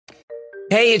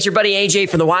Hey, it's your buddy AJ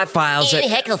from the Y-Files. And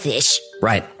Hecklefish.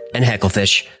 Right, and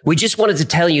Hecklefish. We just wanted to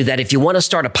tell you that if you want to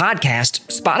start a podcast,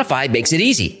 Spotify makes it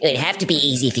easy. It'd have to be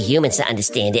easy for humans to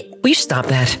understand it. Will you stop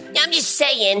that? I'm just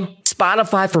saying.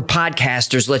 Spotify for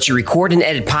podcasters lets you record and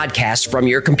edit podcasts from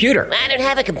your computer. I don't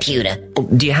have a computer.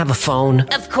 Do you have a phone?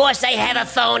 Of course I have a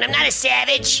phone. I'm not a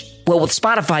savage. Well, with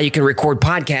Spotify, you can record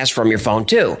podcasts from your phone,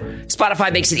 too.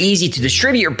 Spotify makes it easy to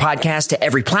distribute your podcast to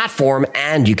every platform,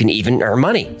 and you can even earn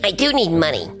money. I do need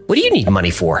money. What do you need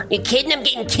money for? You kidding? I'm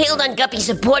getting killed on Guppy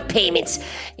support payments.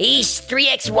 These 3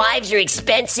 ex-wives are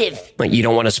expensive. What, you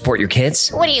don't want to support your kids?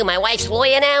 What are you, my wife's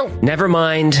lawyer now? Never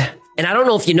mind. And I don't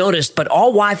know if you noticed, but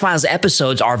all Y-Files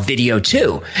episodes are video,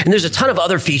 too. And there's a ton of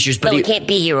other features, but we can't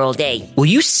be here all day. Will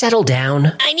you settle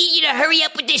down? I need you to hurry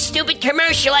up with this stupid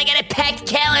commercial. I got a packed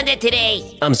calendar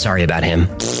today. I'm sorry about him.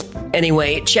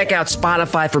 Anyway, check out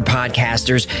Spotify for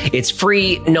podcasters. It's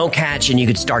free, no catch, and you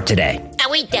could start today.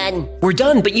 Are we done? We're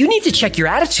done, but you need to check your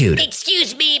attitude.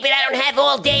 Excuse me, but I don't have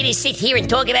all day to sit here and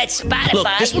talk about Spotify. Look,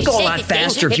 this would go a lot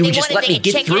faster if you would just let me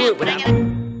get through it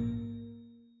without...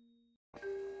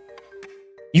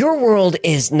 Your world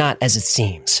is not as it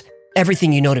seems.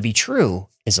 Everything you know to be true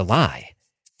is a lie.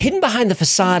 Hidden behind the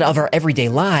facade of our everyday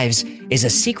lives is a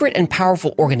secret and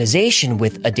powerful organization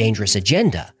with a dangerous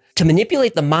agenda to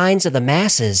manipulate the minds of the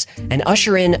masses and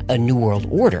usher in a new world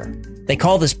order. They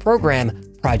call this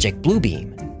program Project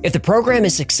Bluebeam. If the program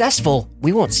is successful,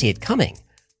 we won't see it coming.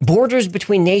 Borders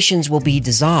between nations will be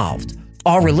dissolved,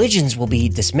 all religions will be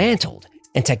dismantled,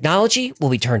 and technology will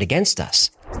be turned against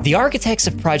us. The architects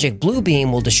of Project Bluebeam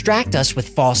will distract us with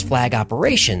false flag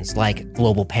operations like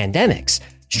global pandemics,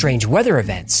 strange weather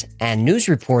events, and news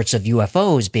reports of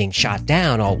UFOs being shot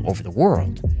down all over the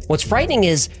world. What's frightening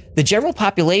is the general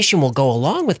population will go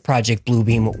along with Project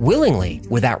Bluebeam willingly,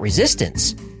 without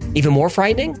resistance. Even more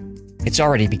frightening, it's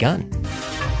already begun.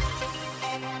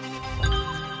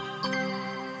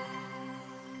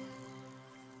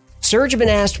 Serge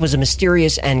Monast was a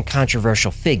mysterious and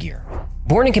controversial figure.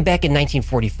 Born in Quebec in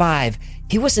 1945,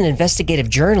 he was an investigative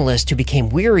journalist who became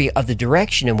weary of the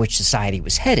direction in which society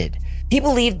was headed. He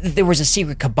believed that there was a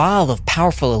secret cabal of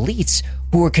powerful elites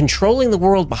who were controlling the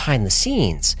world behind the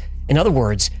scenes. In other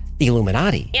words, the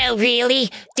Illuminati. Oh, really?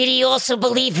 Did he also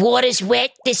believe water's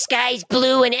wet, the sky's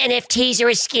blue, and NFTs are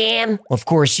a scam? Of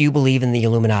course, you believe in the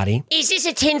Illuminati. Is this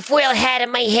a tinfoil hat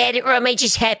on my head, or am I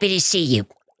just happy to see you?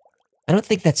 I don't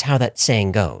think that's how that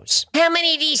saying goes. How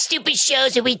many of these stupid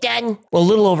shows have we done? Well, a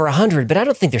little over 100, but I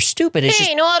don't think they're stupid. It's just...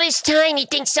 in all this time, you'd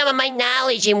think some of my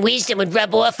knowledge and wisdom would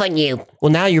rub off on you.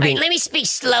 Well, now you're being... Let me speak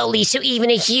slowly so even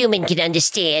a human can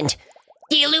understand.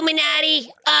 The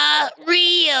Illuminati are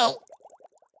real.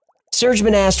 Serge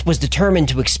Monast was determined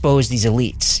to expose these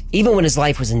elites, even when his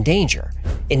life was in danger.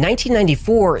 In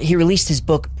 1994, he released his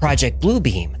book, Project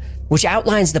Bluebeam, which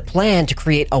outlines the plan to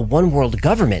create a one-world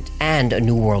government and a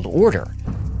new world order.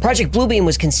 Project Bluebeam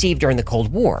was conceived during the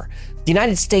Cold War. The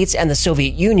United States and the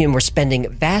Soviet Union were spending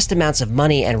vast amounts of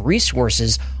money and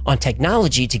resources on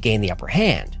technology to gain the upper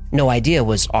hand. No idea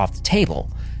was off the table.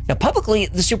 Now, publicly,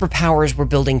 the superpowers were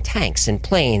building tanks and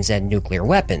planes and nuclear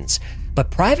weapons. But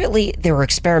privately, they were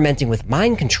experimenting with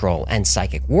mind control and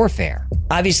psychic warfare.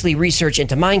 Obviously, research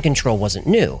into mind control wasn't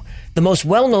new. The most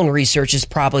well-known research is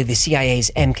probably the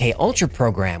CIA's MK-Ultra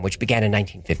program, which began in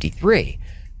 1953.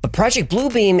 But Project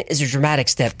Bluebeam is a dramatic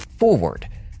step forward.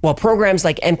 While programs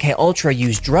like MK-Ultra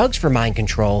use drugs for mind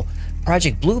control,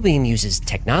 Project Bluebeam uses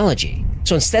technology.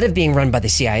 So instead of being run by the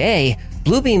CIA,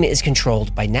 Bluebeam is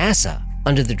controlled by NASA,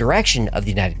 under the direction of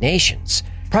the United Nations.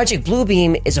 Project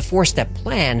Bluebeam is a 4-step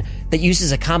plan that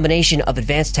uses a combination of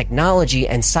advanced technology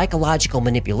and psychological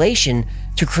manipulation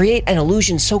to create an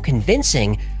illusion so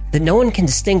convincing that no one can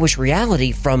distinguish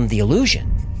reality from the illusion.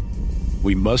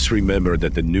 We must remember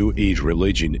that the New Age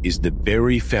religion is the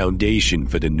very foundation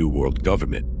for the New World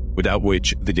government, without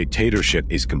which the dictatorship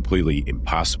is completely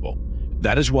impossible.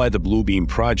 That is why the Bluebeam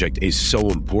project is so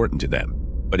important to them,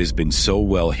 but has been so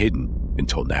well hidden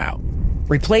until now.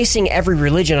 Replacing every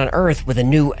religion on Earth with a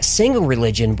new single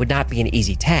religion would not be an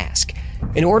easy task.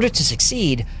 In order to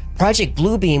succeed, Project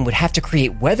Bluebeam would have to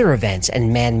create weather events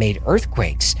and man-made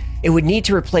earthquakes. It would need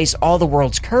to replace all the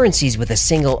world's currencies with a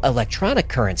single electronic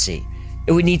currency.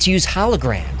 It would need to use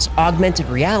holograms, augmented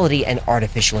reality, and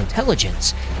artificial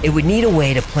intelligence. It would need a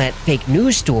way to plant fake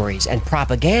news stories and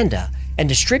propaganda and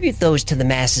distribute those to the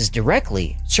masses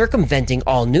directly, circumventing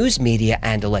all news media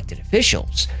and elected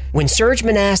officials. When Serge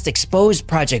Monast exposed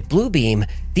Project Bluebeam,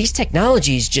 these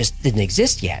technologies just didn't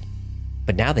exist yet.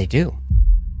 But now they do.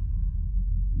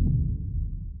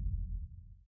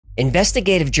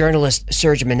 Investigative journalist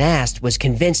Serge Monast was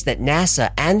convinced that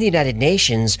NASA and the United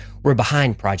Nations were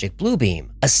behind Project Bluebeam,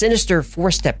 a sinister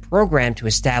four-step program to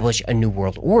establish a new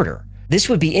world order. This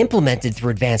would be implemented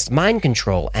through advanced mind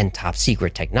control and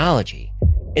top-secret technology.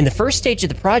 In the first stage of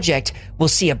the project, we'll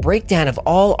see a breakdown of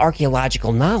all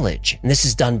archaeological knowledge, and this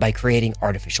is done by creating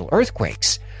artificial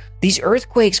earthquakes. These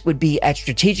earthquakes would be at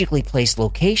strategically placed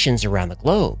locations around the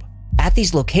globe. At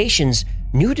these locations,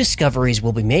 new discoveries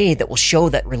will be made that will show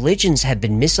that religions have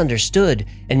been misunderstood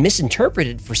and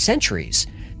misinterpreted for centuries.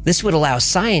 This would allow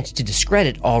science to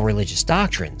discredit all religious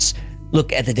doctrines.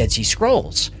 Look at the Dead Sea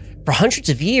Scrolls. For hundreds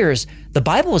of years, the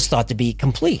Bible was thought to be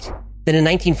complete. Then in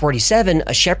 1947,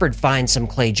 a shepherd finds some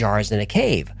clay jars in a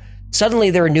cave.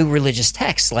 Suddenly, there are new religious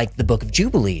texts like the Book of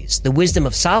Jubilees, the Wisdom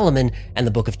of Solomon, and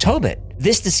the Book of Tobit.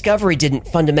 This discovery didn't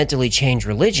fundamentally change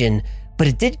religion, but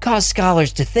it did cause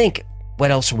scholars to think,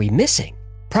 what else are we missing?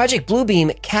 Project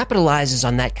Bluebeam capitalizes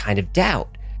on that kind of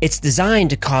doubt. It's designed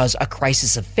to cause a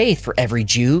crisis of faith for every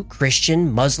Jew,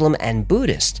 Christian, Muslim, and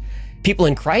Buddhist. People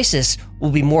in crisis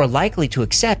will be more likely to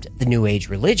accept the New Age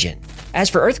religion. As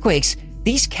for earthquakes,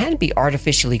 these can be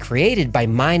artificially created by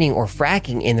mining or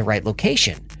fracking in the right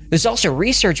location. There's also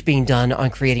research being done on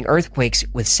creating earthquakes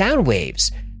with sound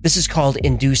waves. This is called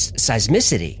induced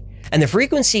seismicity. And the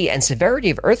frequency and severity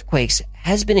of earthquakes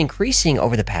has been increasing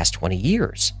over the past 20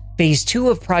 years. Phase 2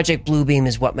 of Project Bluebeam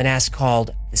is what Monast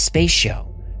called the Space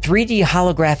Show. 3D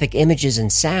holographic images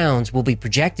and sounds will be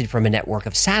projected from a network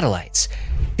of satellites.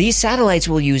 These satellites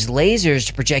will use lasers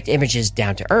to project images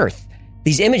down to Earth.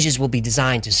 These images will be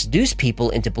designed to seduce people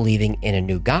into believing in a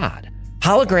new god.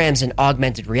 Holograms and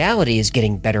augmented reality is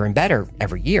getting better and better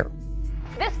every year.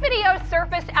 This video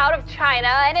surfaced out of China,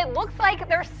 and it looks like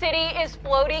their city is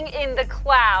floating in the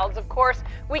clouds. Of course,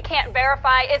 we can't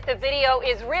verify if the video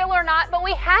is real or not, but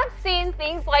we have seen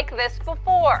things like this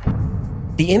before.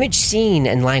 The image seen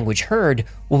and language heard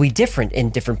will be different in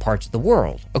different parts of the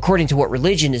world, according to what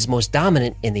religion is most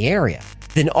dominant in the area.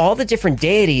 Then all the different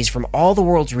deities from all the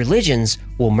world's religions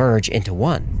will merge into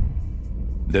one.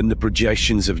 Then the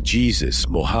projections of Jesus,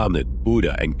 Mohammed,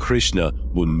 Buddha, and Krishna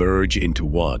will merge into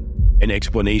one, and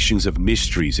explanations of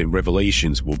mysteries and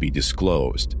revelations will be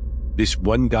disclosed. This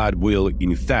one God will,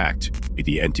 in fact, be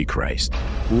the Antichrist,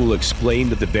 who will explain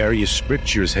that the various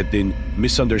scriptures had been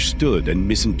misunderstood and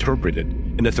misinterpreted,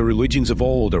 and that the religions of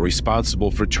old are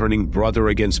responsible for turning brother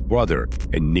against brother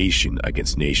and nation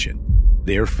against nation.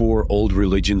 Therefore, old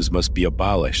religions must be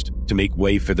abolished to make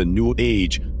way for the New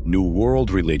Age, New World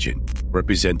religion,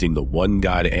 representing the one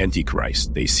God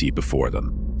Antichrist they see before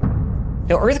them.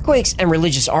 Now, earthquakes and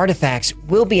religious artifacts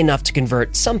will be enough to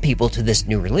convert some people to this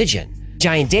new religion.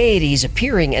 Giant deities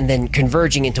appearing and then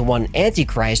converging into one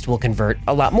Antichrist will convert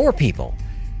a lot more people.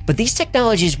 But these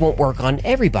technologies won't work on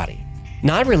everybody.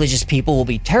 Non-religious people will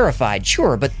be terrified,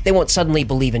 sure, but they won't suddenly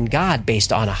believe in God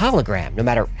based on a hologram, no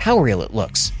matter how real it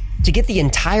looks. To get the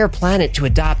entire planet to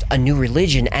adopt a new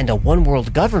religion and a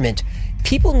one-world government,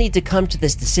 people need to come to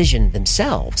this decision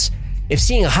themselves. If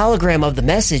seeing a hologram of the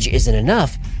message isn't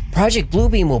enough, Project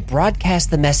Bluebeam will broadcast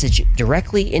the message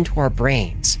directly into our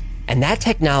brains. And that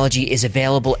technology is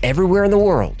available everywhere in the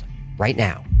world right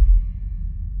now.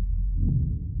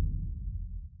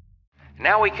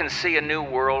 Now we can see a new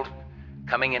world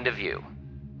coming into view.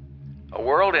 A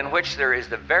world in which there is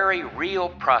the very real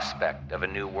prospect of a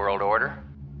new world order.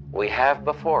 We have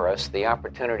before us the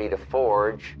opportunity to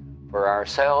forge for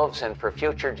ourselves and for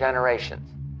future generations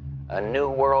a new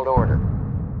world order.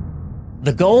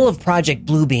 The goal of Project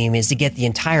Bluebeam is to get the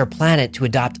entire planet to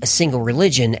adopt a single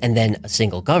religion and then a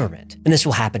single government. And this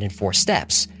will happen in 4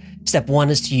 steps. Step 1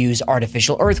 is to use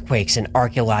artificial earthquakes and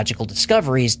archaeological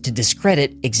discoveries to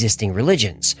discredit existing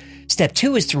religions. Step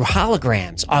 2 is through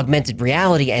holograms, augmented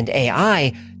reality, and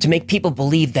AI to make people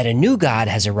believe that a new god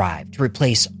has arrived to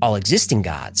replace all existing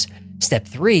gods. Step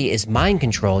 3 is mind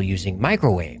control using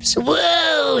microwaves.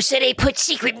 Whoa, so they put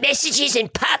secret messages in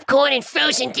popcorn and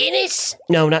frozen dinners?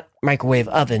 No, not microwave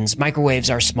ovens. Microwaves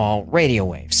are small radio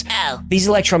waves. Oh. These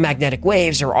electromagnetic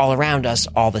waves are all around us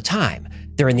all the time.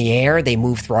 They're in the air, they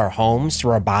move through our homes,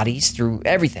 through our bodies, through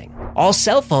everything. All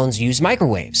cell phones use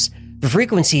microwaves. The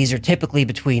frequencies are typically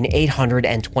between 800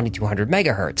 and 2200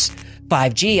 megahertz.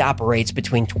 5G operates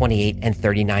between 28 and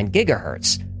 39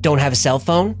 gigahertz. Don't have a cell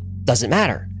phone? Doesn't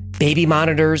matter. Baby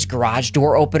monitors, garage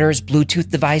door openers, Bluetooth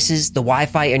devices, the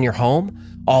Wi-Fi in your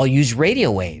home, all use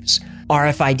radio waves.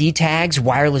 RFID tags,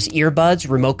 wireless earbuds,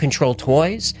 remote control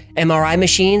toys, MRI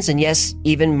machines, and yes,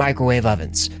 even microwave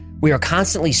ovens. We are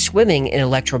constantly swimming in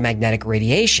electromagnetic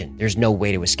radiation. There's no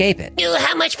way to escape it. Ooh,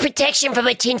 how much protection from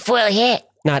a tinfoil hat?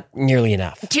 Not nearly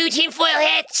enough. 2 tinfoil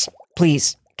hats?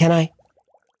 Please, can I?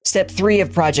 Step 3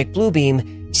 of Project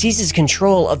Bluebeam seizes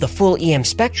control of the full EM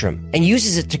spectrum and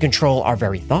uses it to control our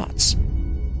very thoughts.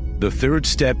 The third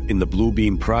step in the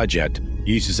Bluebeam project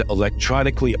uses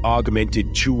electronically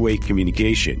augmented two-way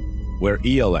communication, where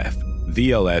ELF,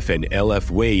 VLF, and LF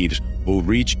waves will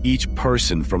reach each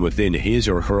person from within his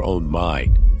or her own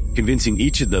mind, convincing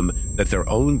each of them that their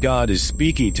own God is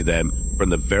speaking to them from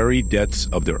the very depths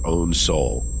of their own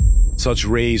soul. Such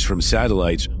rays from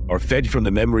satellites are fed from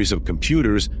the memories of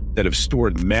computers that have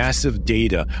stored massive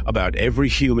data about every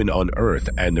human on Earth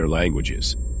and their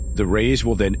languages. The rays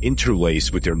will then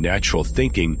interlace with their natural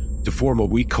thinking to form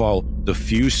what we call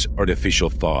diffuse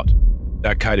artificial thought.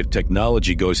 That kind of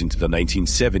technology goes into the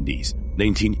 1970s,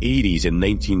 1980s, and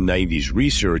 1990s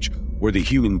research where the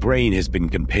human brain has been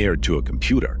compared to a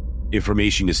computer.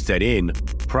 Information is fed in,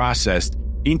 processed,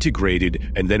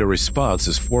 integrated, and then a response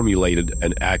is formulated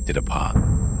and acted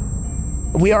upon.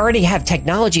 We already have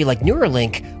technology like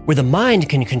Neuralink where the mind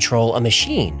can control a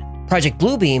machine. Project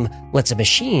Bluebeam lets a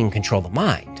machine control the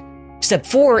mind. Step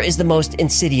 4 is the most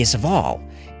insidious of all.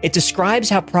 It describes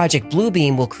how Project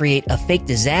Bluebeam will create a fake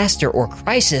disaster or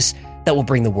crisis that will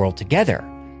bring the world together.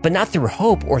 But not through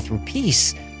hope or through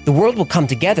peace. The world will come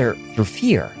together through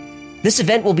fear. This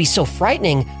event will be so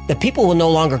frightening that people will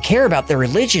no longer care about their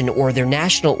religion or their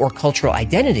national or cultural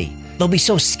identity. They'll be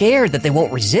so scared that they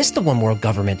won't resist the one world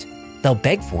government. They'll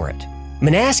beg for it.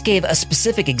 Manass gave a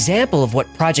specific example of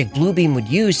what Project Bluebeam would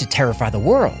use to terrify the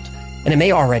world, and it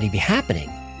may already be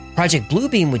happening. Project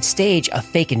Bluebeam would stage a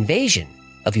fake invasion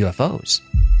of UFOs.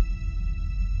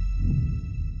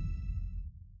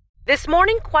 This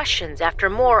morning, questions after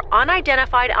more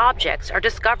unidentified objects are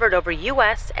discovered over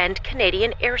U.S. and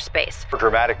Canadian airspace.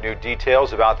 Dramatic new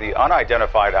details about the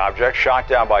unidentified object shot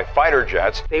down by fighter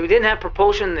jets. They didn't have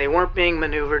propulsion. They weren't being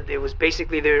maneuvered. It was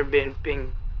basically they were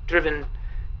being driven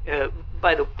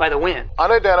by the wind.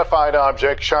 Unidentified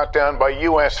object shot down by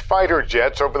U.S. fighter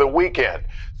jets over the weekend.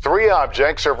 3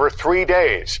 objects over 3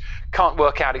 days. Can't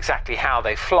work out exactly how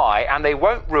they fly, and they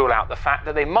won't rule out the fact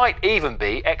that they might even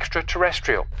be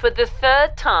extraterrestrial. For the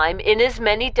third time in as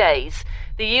many days,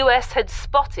 the U.S. had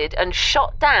spotted and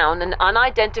shot down an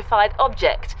unidentified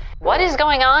object. What is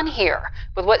going on here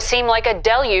with what seem like a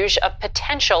deluge of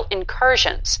potential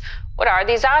incursions? What are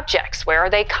these objects? Where are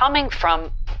they coming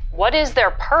from? What is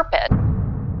their purpose?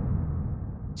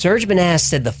 Serge Manass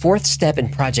said the 4th step in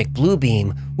Project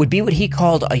Bluebeam would be what he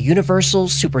called a universal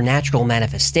supernatural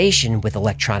manifestation with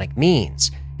electronic means.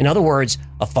 In other words,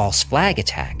 a false flag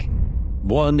attack.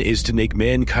 One is to make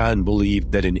mankind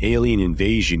believe that an alien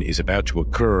invasion is about to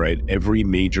occur at every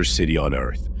major city on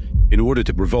Earth, in order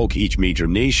to provoke each major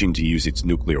nation to use its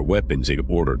nuclear weapons in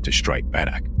order to strike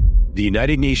back. The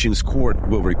United Nations Court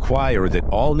will require that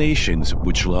all nations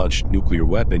which launch nuclear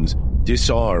weapons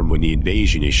disarm when the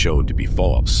invasion is shown to be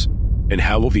false. And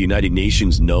how will the United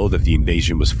Nations know that the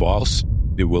invasion was false?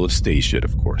 They will have staged it,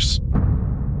 of course.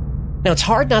 Now, it's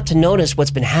hard not to notice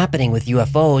what's been happening with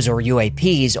UFOs or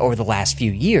UAPs over the last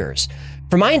few years.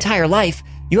 For my entire life,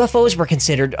 UFOs were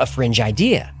considered a fringe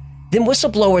idea. Then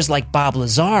whistleblowers like Bob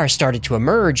Lazar started to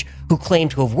emerge who claimed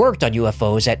to have worked on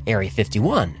UFOs at Area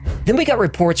 51. Then we got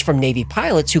reports from Navy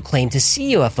pilots who claimed to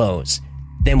see UFOs.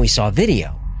 Then we saw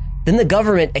video. Then the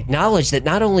government acknowledged that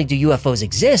not only do UFOs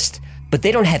exist, but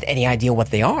they don't have any idea what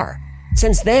they are.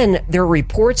 Since then, there are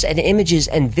reports and images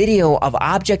and video of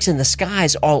objects in the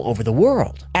skies all over the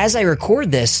world. As I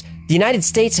record this, the United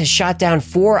States has shot down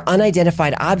 4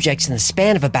 unidentified objects in the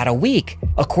span of about a week.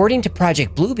 According to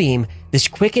Project Bluebeam, this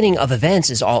quickening of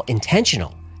events is all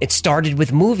intentional. It started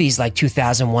with movies like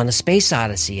 2001: A Space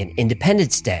Odyssey and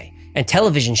Independence Day, and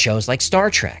television shows like Star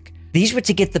Trek. These were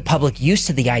to get the public used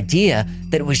to the idea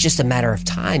that it was just a matter of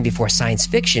time before science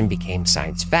fiction became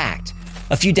science fact.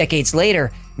 A few decades later,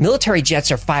 military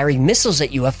jets are firing missiles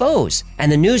at UFOs,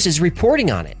 and the news is reporting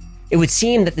on it. It would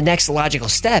seem that the next logical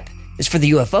step is for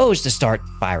the UFOs to start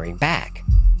firing back.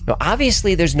 Now,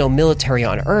 obviously, there's no military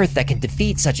on Earth that can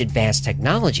defeat such advanced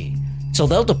technology, so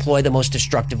they'll deploy the most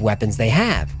destructive weapons they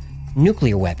have,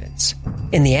 nuclear weapons.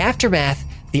 In the aftermath,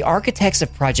 the architects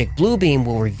of Project Bluebeam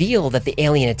will reveal that the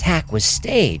alien attack was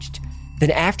staged.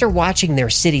 Then after watching their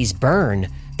cities burn,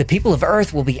 the people of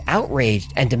Earth will be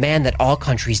outraged and demand that all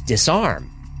countries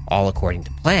disarm, all according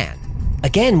to plan.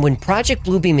 Again, when Project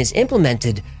Bluebeam is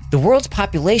implemented, the world's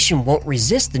population won't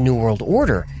resist the New World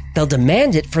Order. They'll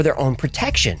demand it for their own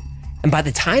protection. And by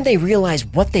the time they realize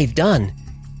what they've done,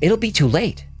 it'll be too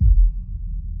late.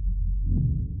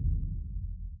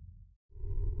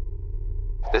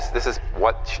 This is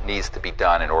what needs to be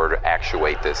done in order to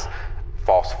actuate this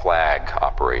false flag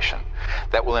operation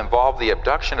that will involve the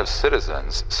abduction of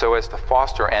citizens so as to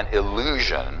foster an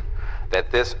illusion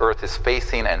that this Earth is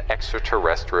facing an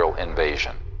extraterrestrial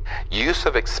invasion. Use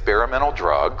of experimental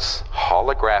drugs,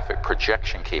 holographic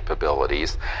projection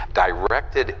capabilities,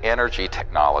 directed energy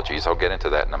technologies, I'll get into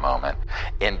that in a moment,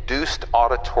 induced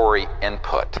auditory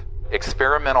input,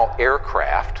 experimental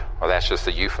aircraft, well, that's just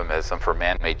a euphemism for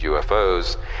man-made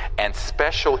UFOs, and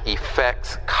special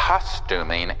effects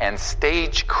costuming and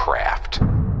stagecraft.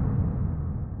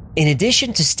 In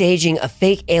addition to staging a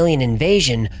fake alien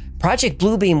invasion, Project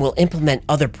Bluebeam will implement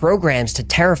other programs to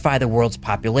terrify the world's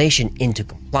population into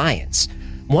compliance.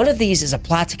 One of these is a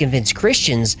plot to convince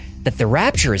Christians that the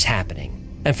rapture is happening.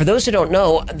 And for those who don't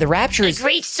know, the rapture is... A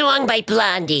great song by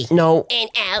Blondie. No. And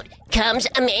out comes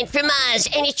a man from Mars,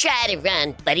 and he try to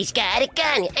run, but he's got a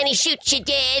gun, and he shoots you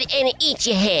dead, and he eats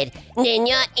your head. And then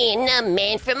you're in a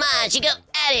man from Mars. You go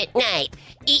out at night,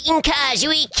 eating cars,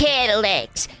 you eat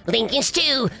Cadillacs, Lincolns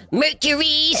too,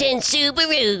 Mercurys and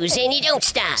Subarus, and you don't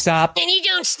stop. Stop. And you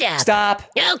don't stop. Stop.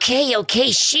 Okay,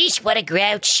 sheesh, what a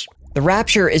grouch. The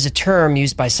rapture is a term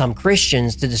used by some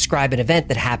Christians to describe an event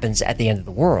that happens at the end of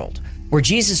the world, where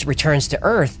Jesus returns to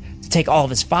Earth to take all of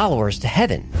his followers to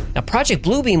heaven. Now, Project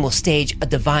Bluebeam will stage a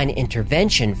divine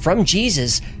intervention from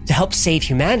Jesus to help save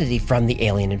humanity from the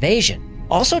alien invasion.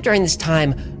 Also during this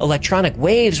time, electronic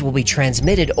waves will be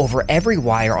transmitted over every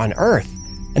wire on Earth,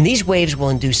 and these waves will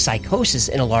induce psychosis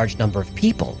in a large number of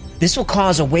people. This will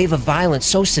cause a wave of violence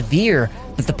so severe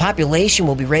that the population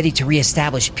will be ready to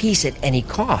reestablish peace at any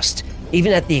cost,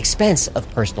 even at the expense of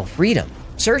personal freedom.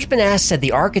 Serge Benas said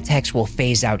the architects will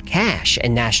phase out cash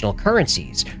and national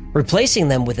currencies, replacing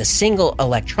them with a single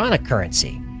electronic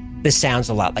currency. This sounds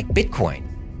a lot like Bitcoin.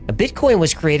 A Bitcoin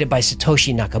was created by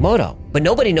Satoshi Nakamoto, but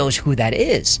nobody knows who that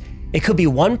is. It could be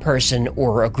one person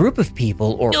or a group of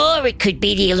people or it could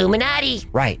be the Illuminati.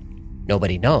 Right.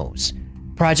 Nobody knows.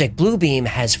 Project Bluebeam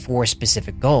has 4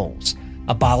 specific goals: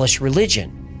 abolish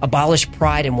religion, abolish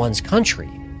pride in one's country,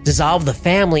 dissolve the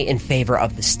family in favor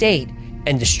of the state,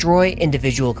 and destroy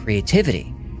individual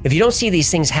creativity. If you don't see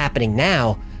these things happening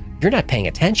now, you're not paying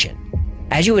attention.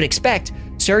 As you would expect,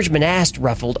 Serge Benas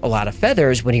ruffled a lot of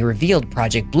feathers when he revealed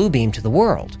Project Bluebeam to the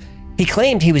world. He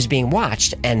claimed he was being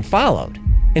watched and followed.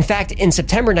 In fact, in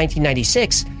September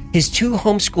 1996, his 2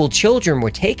 homeschooled children were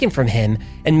taken from him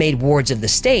and made wards of the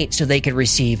state so they could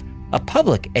receive a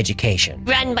public education.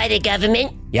 Run by the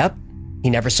government? Yep.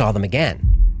 He never saw them again.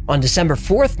 On December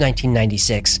 4th,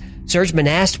 1996, Serge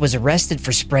Benas was arrested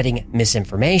for spreading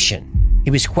misinformation.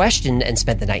 He was questioned and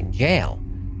spent the night in jail.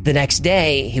 The next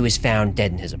day, he was found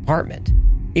dead in his apartment.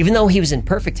 Even though he was in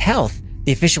perfect health,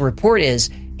 the official report is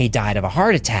he died of a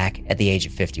heart attack at the age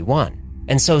of 51.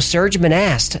 And so Serge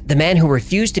Benas, the man who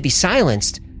refused to be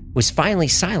silenced, was finally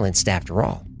silenced after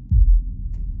all.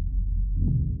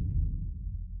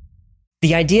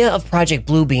 The idea of Project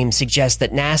Bluebeam suggests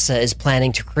that NASA is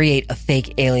planning to create a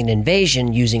fake alien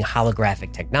invasion using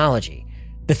holographic technology.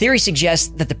 The theory suggests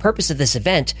that the purpose of this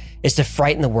event is to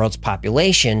frighten the world's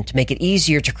population to make it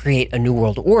easier to create a new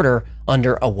world order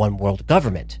under a one-world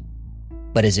government.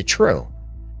 But is it true?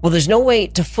 Well, there's no way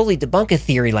to fully debunk a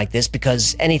theory like this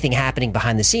because anything happening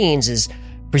behind the scenes is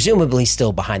presumably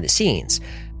still behind the scenes.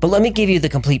 But let me give you the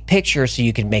complete picture so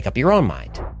you can make up your own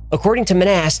mind. According to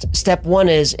Benas, step 1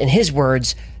 is, in his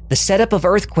words, the setup of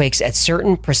earthquakes at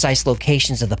certain precise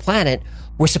locations of the planet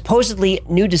where supposedly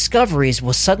new discoveries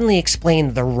will suddenly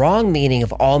explain the wrong meaning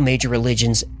of all major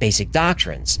religions' basic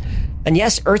doctrines. And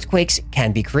yes, earthquakes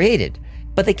can be created,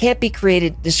 but they can't be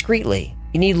created discreetly.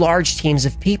 You need large teams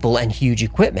of people and huge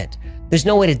equipment. There's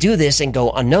no way to do this and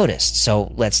go unnoticed,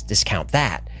 so let's discount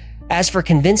that. As for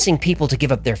convincing people to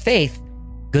give up their faith,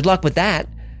 good luck with that.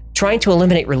 Trying to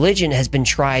eliminate religion has been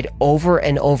tried over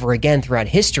and over again throughout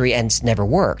history and it's never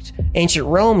worked. Ancient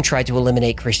Rome tried to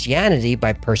eliminate Christianity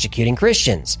by persecuting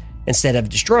Christians. Instead of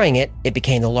destroying it, it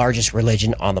became the largest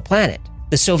religion on the planet.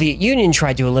 The Soviet Union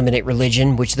tried to eliminate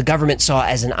religion, which the government saw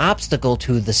as an obstacle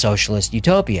to the socialist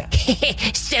utopia.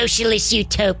 Socialist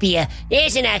utopia.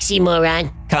 There's an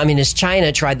oxymoron. Communist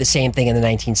China tried the same thing in the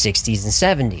 1960s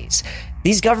and 70s.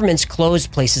 These governments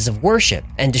closed places of worship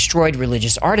and destroyed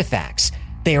religious artifacts.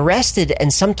 They arrested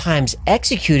and sometimes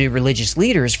executed religious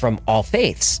leaders from all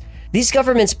faiths. These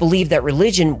governments believed that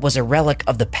religion was a relic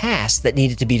of the past that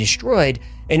needed to be destroyed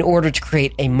in order to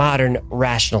create a modern,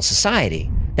 rational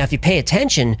society. Now, if you pay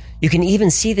attention, you can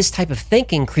even see this type of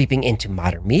thinking creeping into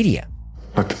modern media.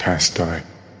 Let the past die.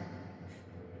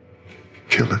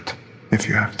 Kill it, if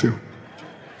you have to.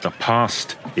 The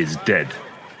past is dead.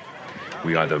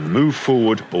 We either move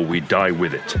forward or we die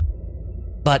with it.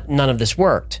 But none of this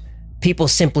worked. People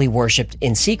simply worshipped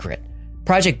in secret.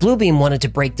 Project Bluebeam wanted to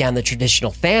break down the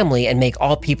traditional family and make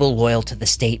all people loyal to the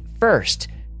state first.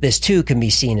 This too can be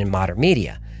seen in modern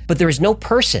media. But there is no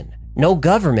person, no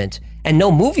government, and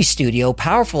no movie studio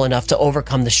powerful enough to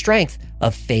overcome the strength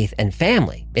of faith and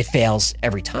family. It fails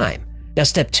every time. Now,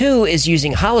 step 2 is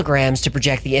using holograms to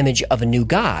project the image of a new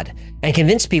god and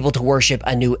convince people to worship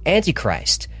a new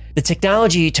antichrist. The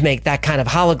technology to make that kind of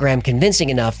hologram convincing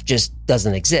enough just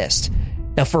doesn't exist.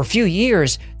 Now, for a few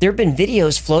years, there have been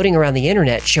videos floating around the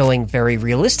internet showing very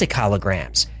realistic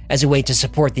holograms as a way to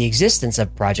support the existence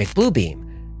of Project Bluebeam.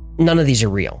 None of these are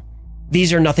real.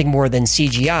 These are nothing more than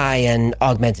CGI and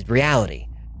augmented reality.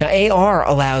 Now, AR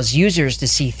allows users to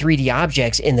see 3D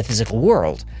objects in the physical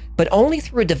world, but only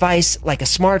through a device like a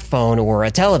smartphone or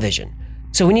a television.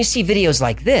 So when you see videos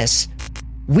like this,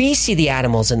 we see the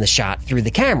animals in the shot through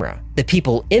the camera. The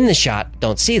people in the shot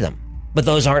don't see them. But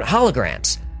those aren't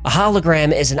holograms. A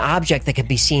hologram is an object that can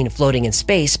be seen floating in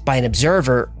space by an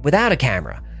observer without a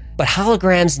camera. But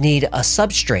holograms need a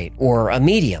substrate or a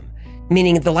medium,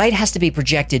 meaning the light has to be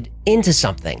projected into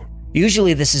something.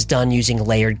 Usually this is done using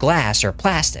layered glass or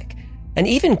plastic. And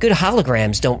even good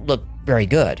holograms don't look very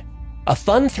good. A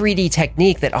fun 3D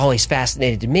technique that always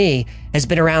fascinated me has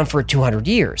been around for 200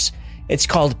 years. It's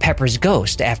called Pepper's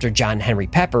Ghost, after John Henry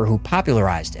Pepper, who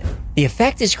popularized it. The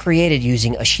effect is created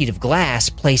using a sheet of glass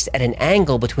placed at an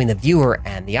angle between the viewer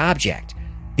and the object.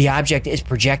 The object is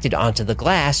projected onto the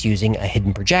glass using a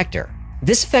hidden projector.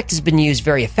 This effect has been used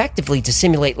very effectively to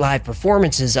simulate live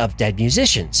performances of dead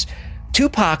musicians.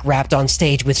 Tupac rapped on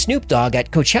stage with Snoop Dogg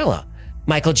at Coachella.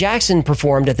 Michael Jackson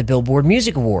performed at the Billboard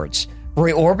Music Awards.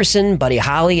 Roy Orbison, Buddy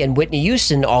Holly, and Whitney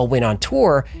Houston all went on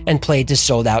tour and played to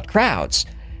sold-out crowds.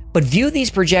 But view these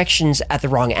projections at the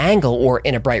wrong angle or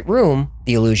in a bright room,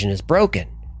 the illusion is broken.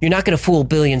 You're not going to fool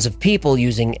billions of people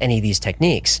using any of these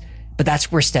techniques. But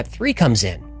that's where step 3 comes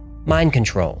in: mind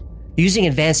control. Using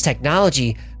advanced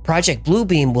technology, Project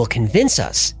Bluebeam will convince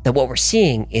us that what we're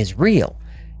seeing is real.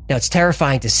 Now, it's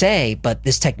terrifying to say, but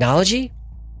this technology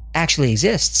actually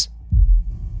exists.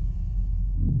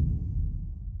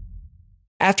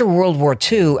 After World War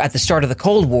II, at the start of the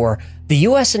Cold War, the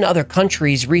US and other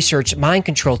countries researched mind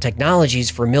control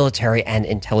technologies for military and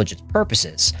intelligence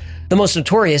purposes. The most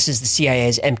notorious is the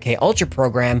CIA's MK-Ultra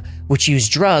program, which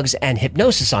used drugs and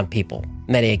hypnosis on people,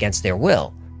 many against their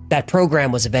will. That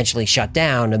program was eventually shut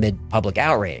down amid public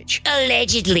outrage.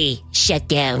 Allegedly shut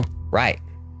down. Right.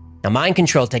 Now, mind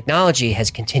control technology has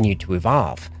continued to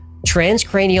evolve.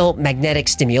 Transcranial magnetic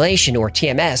stimulation, or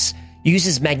TMS,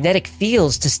 uses magnetic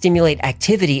fields to stimulate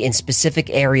activity in specific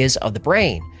areas of the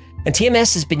brain. And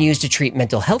TMS has been used to treat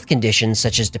mental health conditions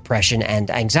such as depression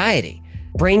and anxiety.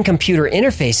 Brain-computer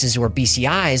interfaces, or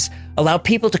BCIs, allow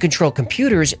people to control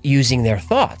computers using their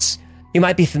thoughts. You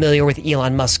might be familiar with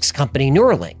Elon Musk's company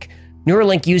Neuralink.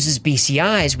 Neuralink uses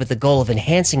BCIs with the goal of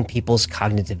enhancing people's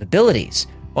cognitive abilities.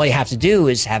 All you have to do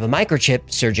is have a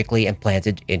microchip surgically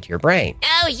implanted into your brain.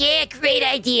 Oh yeah, great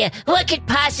idea. What could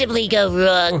possibly go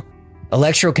wrong?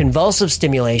 Electroconvulsive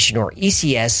stimulation, or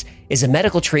ECS, is a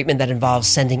medical treatment that involves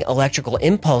sending electrical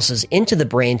impulses into the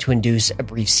brain to induce a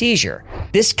brief seizure.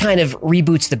 This kind of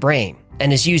reboots the brain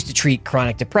and is used to treat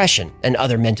chronic depression and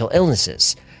other mental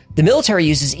illnesses. The military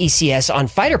uses ECS on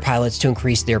fighter pilots to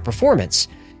increase their performance.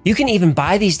 You can even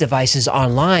buy these devices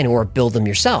online or build them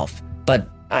yourself, but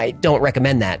I don't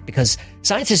recommend that because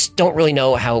scientists don't really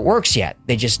know how it works yet.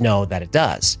 They just know that it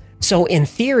does. So in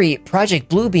theory, Project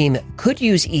Bluebeam could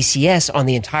use ECS on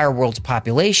the entire world's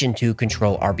population to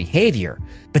control our behavior,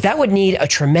 but that would need a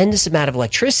tremendous amount of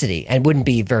electricity and wouldn't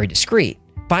be very discreet.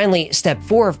 Finally, step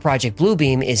 4 of Project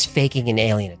Bluebeam is faking an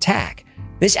alien attack.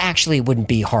 This actually wouldn't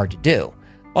be hard to do.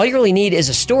 All you really need is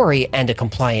a story and a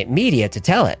compliant media to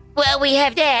tell it. Well, we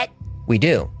have that. We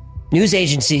do. News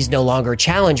agencies no longer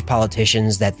challenge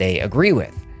politicians that they agree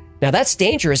with. Now that's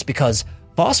dangerous because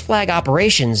false flag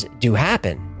operations do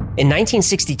happen. In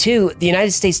 1962, the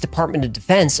United States Department of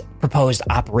Defense proposed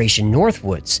Operation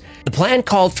Northwoods. The plan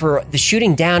called for the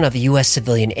shooting down of a U.S.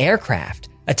 civilian aircraft,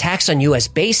 attacks on U.S.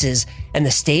 bases, and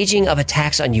the staging of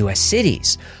attacks on U.S.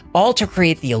 cities, all to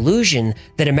create the illusion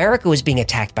that America was being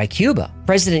attacked by Cuba.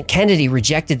 President Kennedy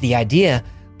rejected the idea,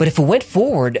 but if it went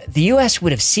forward, the U.S.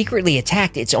 would have secretly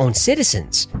attacked its own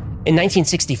citizens. In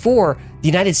 1964, the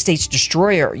United States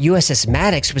destroyer USS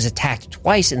Maddox was attacked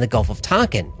twice in the Gulf of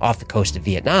Tonkin, off the coast of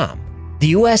Vietnam. The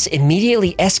U.S.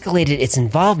 immediately escalated its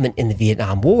involvement in the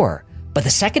Vietnam War, but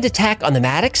the second attack on the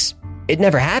Maddox, it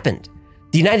never happened.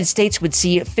 The United States would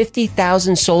see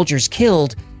 50,000 soldiers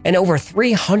killed and over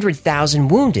 300,000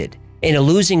 wounded in a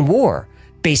losing war,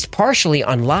 based partially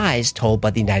on lies told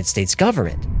by the United States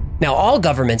government. Now, all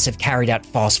governments have carried out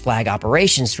false flag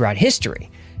operations throughout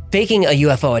history. Faking a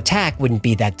UFO attack wouldn't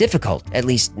be that difficult, at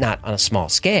least not on a small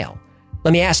scale.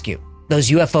 Let me ask you, Those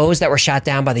UFOs that were shot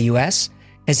down by the US?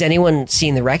 Has anyone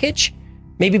seen the wreckage?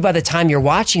 Maybe by the time you're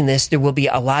watching this, there will be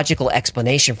a logical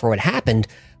explanation for what happened,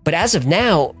 but as of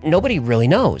now, nobody really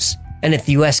knows. And if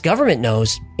the US government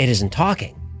knows, it isn't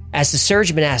talking. As to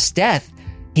Serge Monast's death,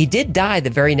 he did die the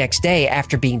very next day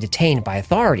after being detained by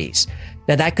authorities.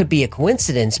 Now that could be a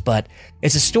coincidence, but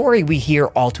it's a story we hear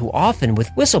all too often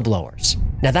with whistleblowers.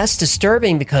 Now that's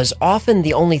disturbing because often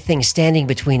the only thing standing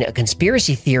between a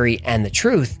conspiracy theory and the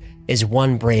truth is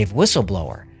one brave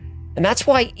whistleblower. And that's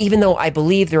why, even though I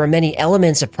believe there are many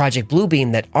elements of Project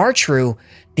Bluebeam that are true,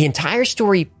 the entire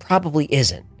story probably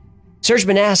isn't. Serge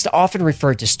Monast often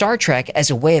referred to Star Trek as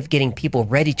a way of getting people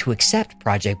ready to accept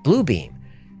Project Bluebeam.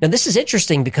 Now, this is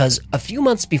interesting because a few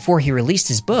months before he released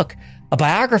his book, a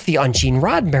biography on Gene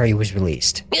Roddenberry was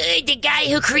released. The guy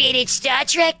who created Star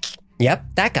Trek? Yep,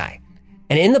 that guy.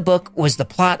 And in the book was the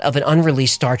plot of an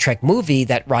unreleased Star Trek movie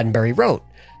that Roddenberry wrote.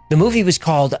 The movie was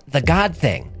called The God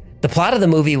Thing. The plot of the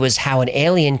movie was how an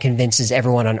alien convinces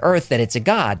everyone on Earth that it's a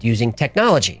god using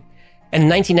technology. And in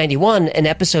 1991, an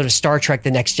episode of Star Trek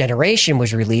The Next Generation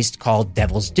was released called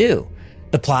Devil's Due.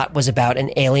 The plot was about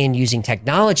an alien using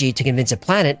technology to convince a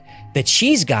planet that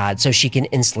she's God so she can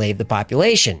enslave the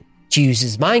population. She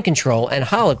uses mind control and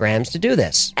holograms to do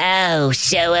this. Oh,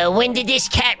 so when did this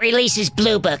cat release his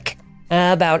blue book?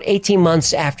 About 18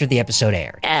 months after the episode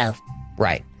aired. Oh.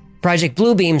 Right. Project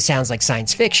Bluebeam sounds like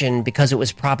science fiction because it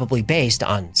was probably based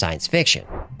on science fiction.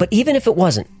 But even if it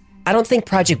wasn't, I don't think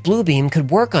Project Bluebeam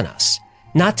could work on us.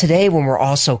 Not today when we're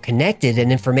all so connected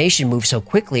and information moves so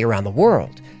quickly around the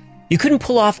world. You couldn't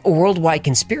pull off a worldwide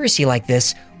conspiracy like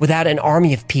this without an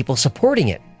army of people supporting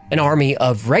it. An army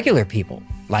of regular people,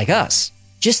 like us.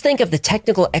 Just think of the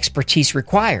technical expertise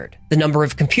required, the number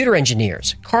of computer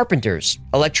engineers, carpenters,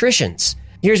 electricians.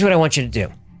 Here's what I want you to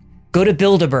do. Go to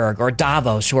Bilderberg or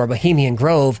Davos or Bohemian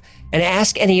Grove and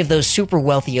ask any of those super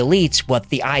wealthy elites what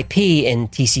the IP in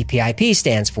TCP/IP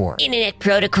stands for. Internet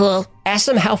Protocol. Ask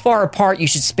them how far apart you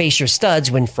should space your studs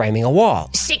when framing a wall.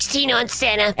 16 on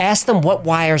center. Ask them what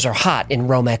wires are hot in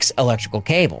Romex electrical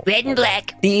cable. Red and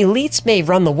black. The elites may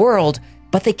run the world,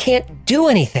 but they can't do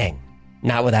anything.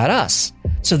 Not without us.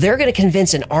 So they're going to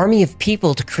convince an army of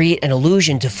people to create an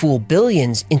illusion to fool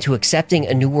billions into accepting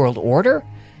a new world order?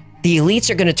 The elites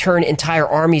are going to turn entire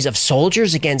armies of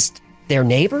soldiers against their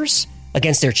neighbors?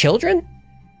 Against their children?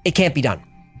 It can't be done.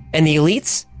 And the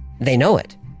elites, they know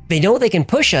it. They know they can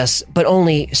push us, but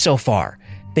only so far.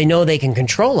 They know they can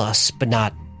control us, but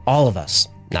not all of us,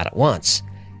 not at once.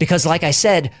 Because like I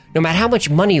said, no matter how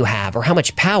much money you have or how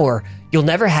much power, you'll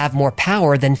never have more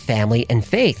power than family and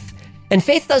faith. And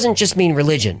faith doesn't just mean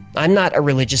religion. I'm not a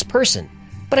religious person,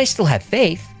 but I still have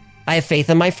faith. I have faith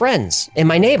in my friends, in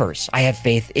my neighbors. I have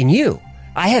faith in you.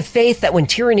 I have faith that when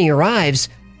tyranny arrives,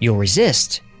 you'll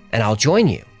resist, and I'll join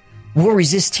you. We'll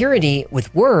resist tyranny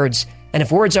with words, and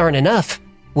if words aren't enough,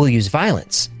 we'll use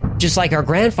violence. Just like our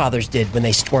grandfathers did when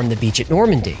they stormed the beach at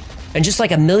Normandy. And just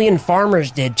like a million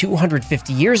farmers did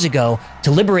 250 years ago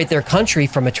to liberate their country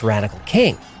from a tyrannical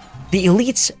king. The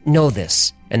elites know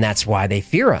this, and that's why they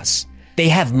fear us. They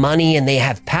have money and they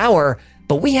have power,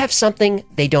 but we have something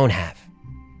they don't have.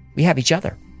 We have each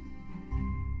other.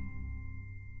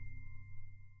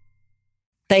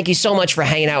 Thank you so much for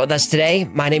hanging out with us today.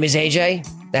 My name is AJ.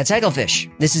 That's Egglefish.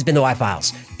 This has been the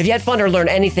Y-Files. If you had fun or learned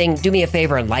anything, do me a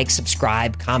favor and like,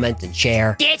 subscribe, comment, and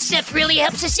share. That stuff really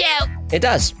helps us out. It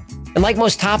does. And like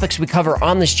most topics we cover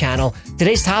on this channel,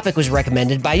 today's topic was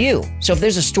recommended by you. So if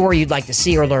there's a story you'd like to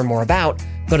see or learn more about,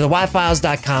 go to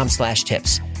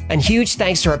theyfiles.com/tips. And huge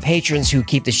thanks to our patrons who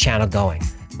keep this channel going.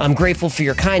 I'm grateful for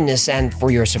your kindness and for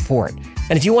your support.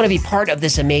 And if you want to be part of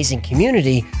this amazing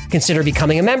community, consider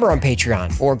becoming a member on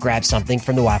Patreon or grab something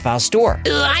from the Y-Files store.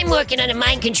 I'm working on a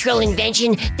mind control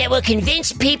invention that will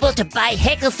convince people to buy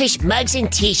Hecklefish mugs and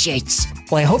t-shirts.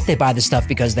 Well, I hope they buy the stuff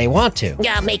because they want to.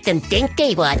 I'll make them think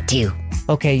they want to.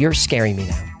 Okay, you're scaring me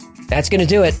now. That's going to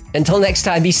do it. Until next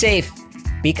time, be safe,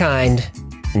 be kind,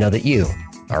 and know that you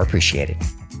are appreciated.